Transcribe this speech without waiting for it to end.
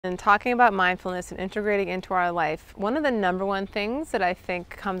And talking about mindfulness and integrating into our life, one of the number one things that I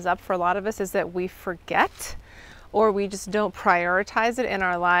think comes up for a lot of us is that we forget or we just don't prioritize it in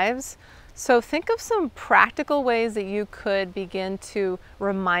our lives. So think of some practical ways that you could begin to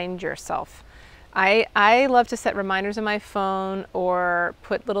remind yourself. I love to set reminders on my phone or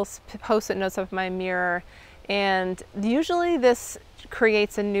put little post-it notes up in my mirror, and usually this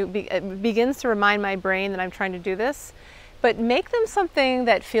creates begins to remind my brain that I'm trying to do this. But make them something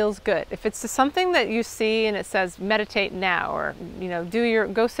that feels good. If it's something that you see and it says meditate now, or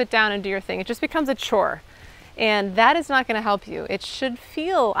go sit down and do your thing, it just becomes a chore. And that is not going to help you. It should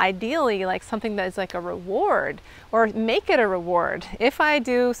feel ideally like something that is like a reward, or make it a reward. If I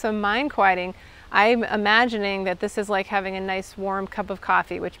do some mind quieting, I'm imagining that this is like having a nice warm cup of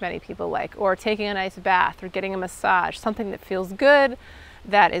coffee, which many people like, or taking a nice bath or getting a massage, something that feels good,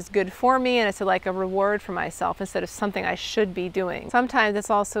 that is good for me, and it's like a reward for myself instead of something I should be doing. Sometimes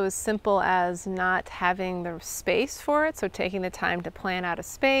it's also as simple as not having the space for it, so taking the time to plan out a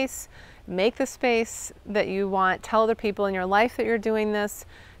space, make the space that you want, tell other people in your life that you're doing this,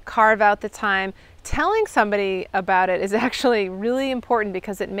 carve out the time. Telling somebody about it is actually really important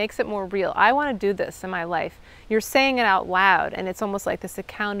because it makes it more real. I want to do this in my life. You're saying it out loud, and it's almost like this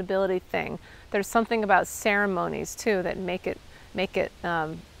accountability thing. There's something about ceremonies too that make it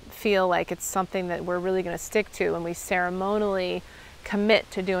feel like it's something that we're really going to stick to, and we ceremonially commit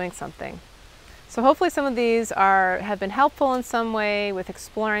to doing something. So hopefully some of these have been helpful in some way with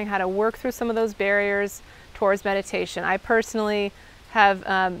exploring how to work through some of those barriers towards meditation. I personally have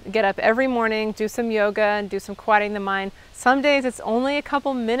get up every morning, do some yoga and do some quieting the mind. Some days it's only a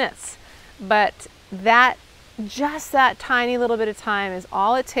couple minutes, but just that tiny little bit of time is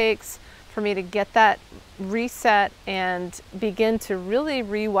all it takes for me to get that reset and begin to really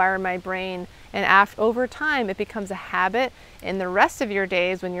rewire my brain. And over time, it becomes a habit. In the rest of your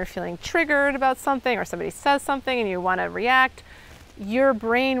days, when you're feeling triggered about something or somebody says something and you want to react, your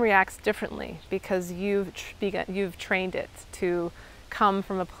brain reacts differently because you've trained it to come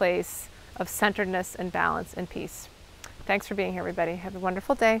from a place of centeredness and balance and peace. Thanks for being here, everybody. Have a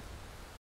wonderful day.